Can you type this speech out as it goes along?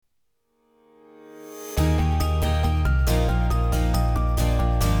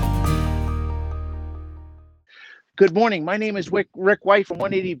Good morning. My name is Rick White from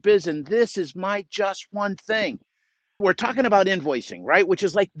 180 Biz, and this is my Just One Thing. We're talking about invoicing, right? Which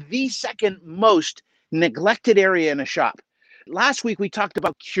is like the second most neglected area in a shop. Last week, we talked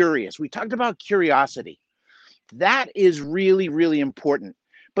about curious. We talked about curiosity. That is really, really important.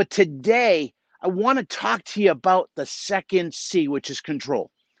 But today, I want to talk to you about the second C, which is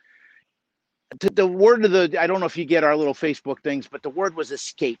control. The word of I don't know if you get our little Facebook things, but the word was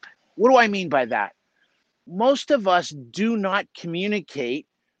escape. What do I mean by that? Most of us do not communicate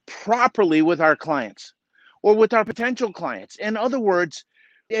properly with our clients or with our potential clients. In other words,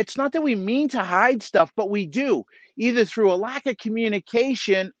 it's not that we mean to hide stuff, but we do, either through a lack of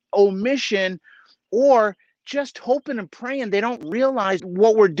communication, omission, or just hoping and praying they don't realize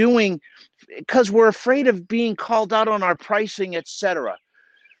what we're doing because we're afraid of being called out on our pricing, etc.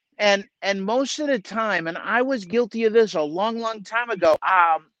 And most of the time, and I was guilty of this a long time ago,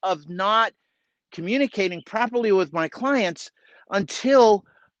 of not communicating properly with my clients until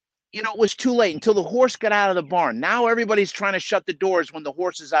it was too late, until the horse got out of the barn. Now everybody's trying to shut the doors when the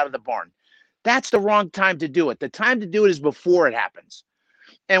horse is out of the barn. That's the wrong time to do it. The time to do it is before it happens.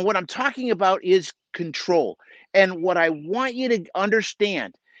 And what I'm talking about is control. And what I want you to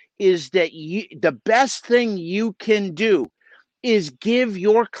understand is that the best thing you can do is give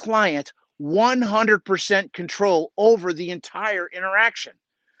your client 100% control over the entire interaction.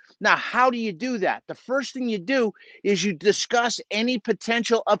 Now, how do you do that? The first thing you do is you discuss any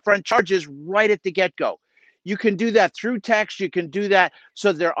potential upfront charges right at the get-go. You can do that through text. You can do that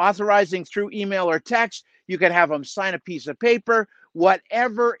so they're authorizing through email or text. You can have them sign a piece of paper.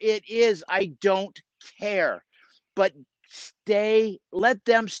 Whatever it is, I don't care. But let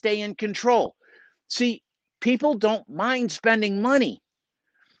them stay in control. See, people don't mind spending money.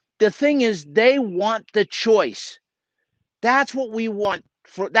 The thing is, they want the choice. That's what we want.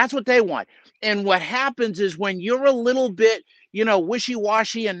 That's what they want. And what happens is when you're a little bit,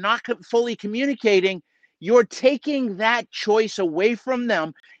 wishy-washy and not fully communicating, you're taking that choice away from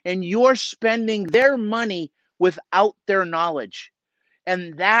them and you're spending their money without their knowledge.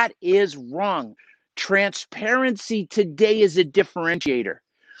 And that is wrong. Transparency today is a differentiator.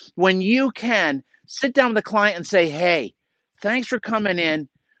 When you can sit down with the client and say, hey, thanks for coming in.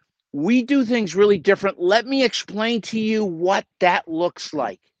 We do things really different. Let me explain to you what that looks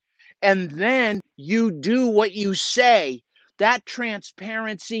like. And then you do what you say. That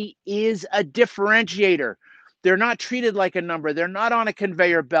transparency is a differentiator. They're not treated like a number. They're not on a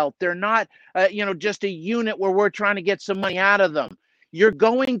conveyor belt. They're not, just a unit where we're trying to get some money out of them. You're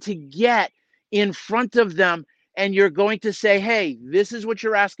going to get in front of them and you're going to say, hey, this is what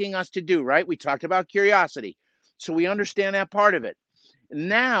you're asking us to do, right? We talked about curiosity. So we understand that part of it.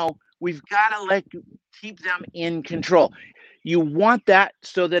 Now we've got to keep them in control. You want that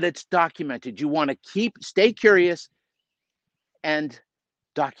so that it's documented. You want to stay curious and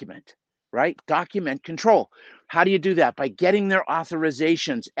document, right? Document control. How do you do that? By getting their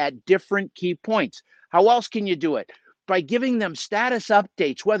authorizations at different key points. How else can you do it? By giving them status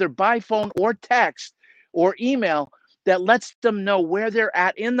updates, whether by phone or text or email, that lets them know where they're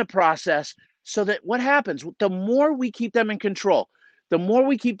at in the process, so that what happens, the more we keep them in control, the more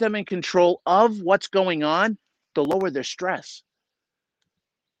we keep them in control of what's going on, the lower their stress.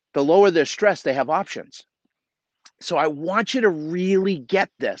 The lower their stress, they have options. So I want you to really get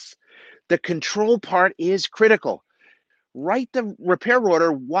this. The control part is critical. Write the repair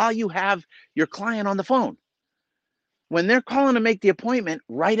order while you have your client on the phone. When they're calling to make the appointment,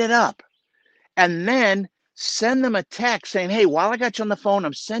 write it up. And then send them a text saying, hey, while I got you on the phone,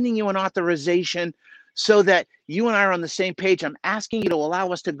 I'm sending you an authorization so that you and I are on the same page. I'm asking you to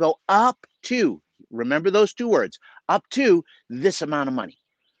allow us to go up to, remember those two words, up to this amount of money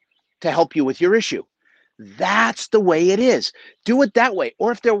to help you with your issue. That's the way it is. Do it that way.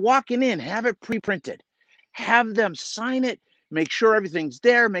 Or if they're walking in, have it pre-printed. Have them sign it, make sure everything's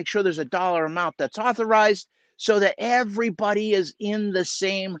there, make sure there's a dollar amount that's authorized so that everybody is in the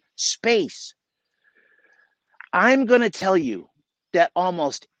same space. I'm going to tell you that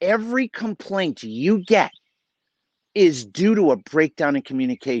almost every complaint you get is due to a breakdown in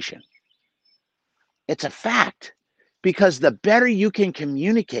communication. It's a fact, because the better you can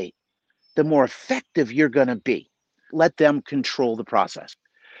communicate, the more effective you're going to be. Let them control the process.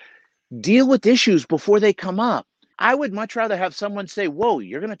 Deal with issues before they come up. I would much rather have someone say, whoa,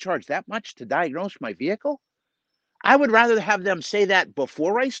 you're going to charge that much to diagnose my vehicle? I would rather have them say that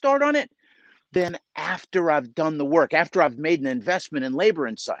before I start on it than after I've done the work, after I've made an investment in labor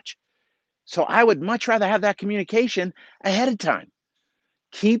and such. So I would much rather have that communication ahead of time.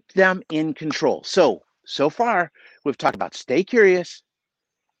 Keep them in control. So far, we've talked about stay curious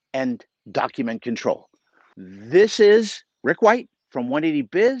and document control. This is Rick White from 180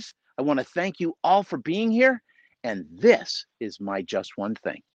 Biz. I want to thank you all for being here. And this is my Just One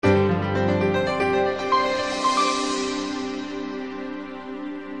Thing.